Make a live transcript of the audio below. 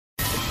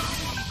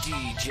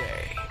DJ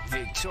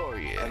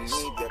Victorious. I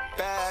need the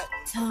bad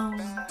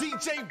Tone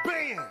DJ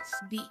Bands.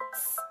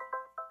 beats.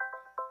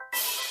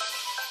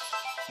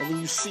 And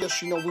when you see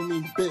us, you know we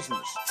mean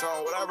business.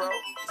 Tone, what I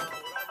wrote?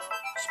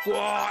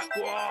 Squad.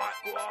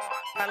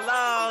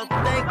 Hello,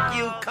 thank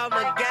you, come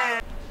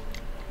again.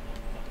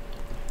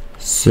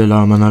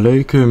 Selamun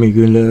aleyküm, iyi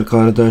günler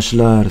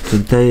kardeşler.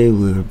 Today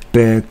we're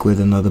back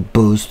with another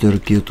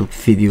BozeTurk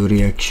YouTube video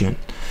reaction.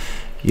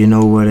 You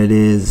know what it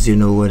is, you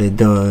know what it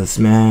does,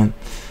 man.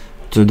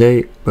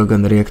 Today we're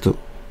gonna react to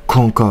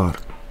Khontkar,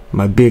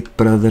 my big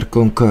brother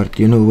Khontkar.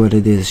 You know what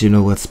it is, you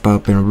know what's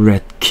poppin',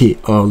 red key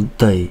all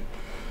day.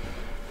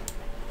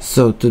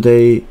 So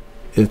today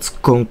it's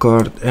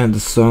Khontkar and the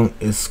song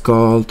is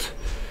called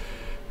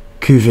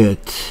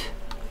Küvet.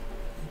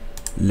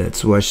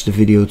 Let's watch the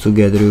video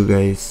together, you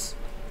guys.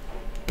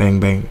 Bang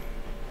bang.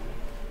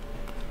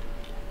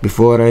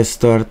 Before I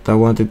start, I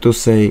wanted to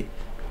say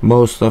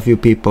most of you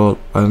people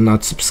are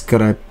not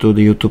subscribed to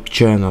the YouTube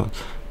channel.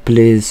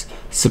 Please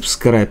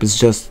subscribe, it's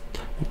just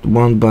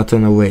one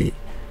button away.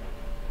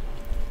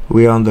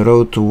 We are on the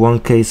road to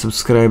 1K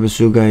subscribers,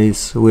 you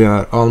guys. We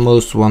are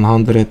almost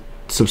 100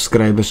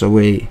 subscribers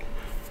away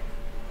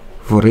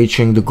for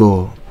reaching the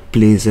goal.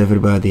 Please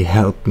everybody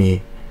help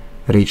me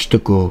reach the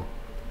goal.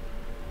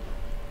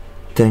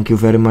 Thank you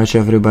very much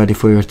everybody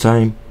for your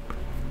time.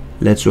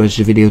 Let's watch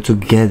the video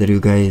together,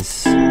 you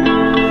guys.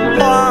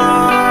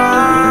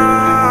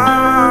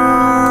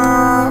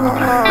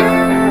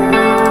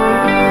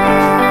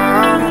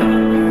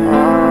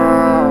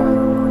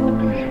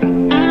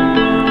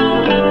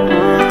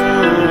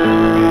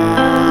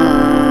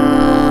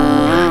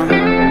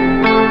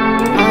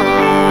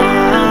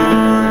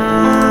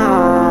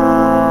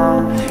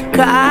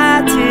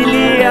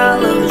 Katili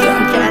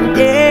alacağım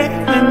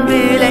kendimin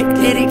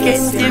bilekleri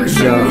kestim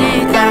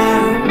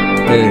şimdiden.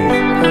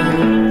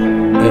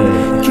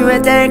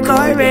 Küvete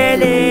koy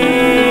beni,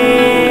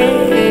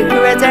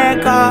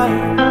 küvete koy.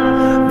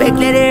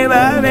 Beklerim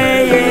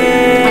ölmeyi,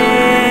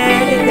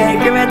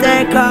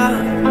 küvete koy.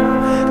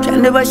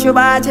 Kendi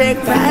başıma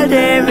çek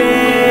perdemi,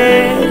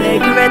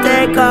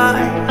 küvete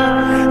koy.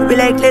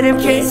 Bileklerim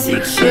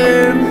kesik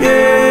şimdi,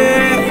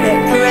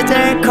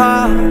 küvete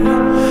koy.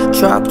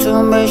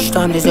 Çaktım 5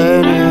 tane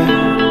seni,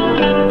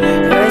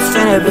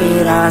 üstüne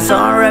biraz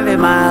sonra bir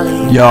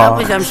mali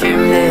yapacağım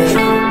şimdi.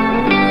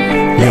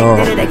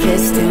 Bilekleri de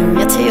kestim,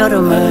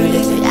 yatıyorum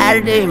öylece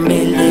yerdeyim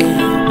bildiğin.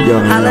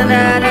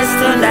 Halının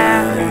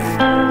üstünde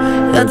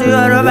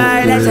yatıyorum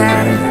öylece,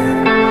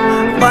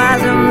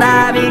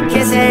 boğazımda bir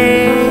kesik.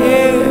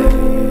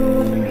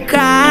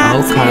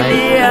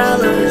 Katili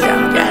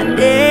alacağım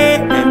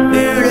kendimin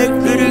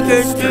bilekleri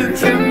kestim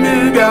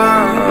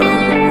şimdiden.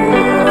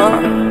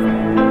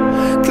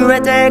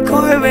 Küvete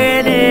koy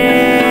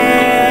beni,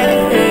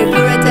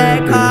 küvete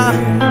koy.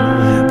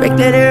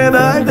 Beklerim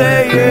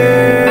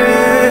ölmeyi,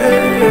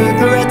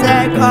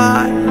 küvete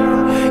koy.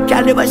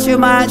 Kendi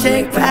başıma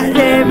çek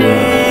perdemi,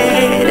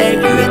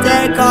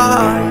 küvete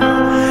koy.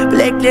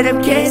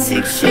 Bileklerim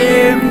kesik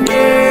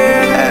şimdi,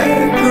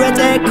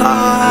 küvete koy.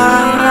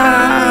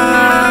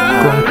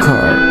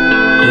 Khontkar.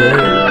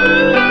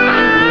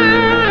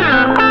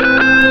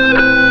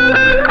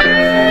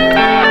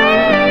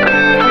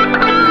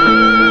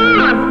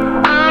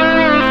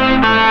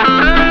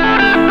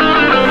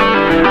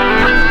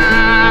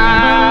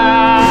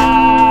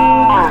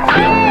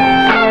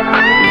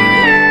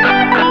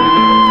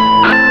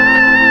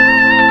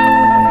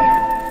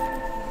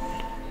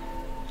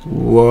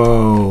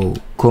 Whoa,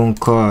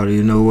 Khontkar,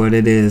 you know what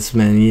it is,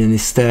 man. Yeni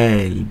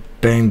style,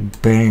 bang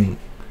bang.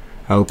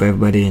 I hope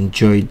everybody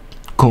enjoyed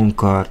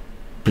Khontkar.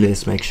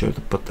 Please make sure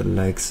to put the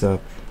likes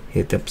up,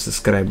 hit that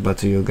subscribe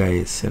button, you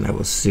guys, and I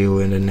will see you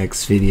in the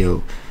next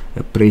video.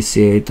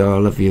 Appreciate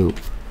all of you.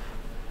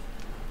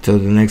 Till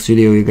the next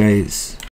video, you guys.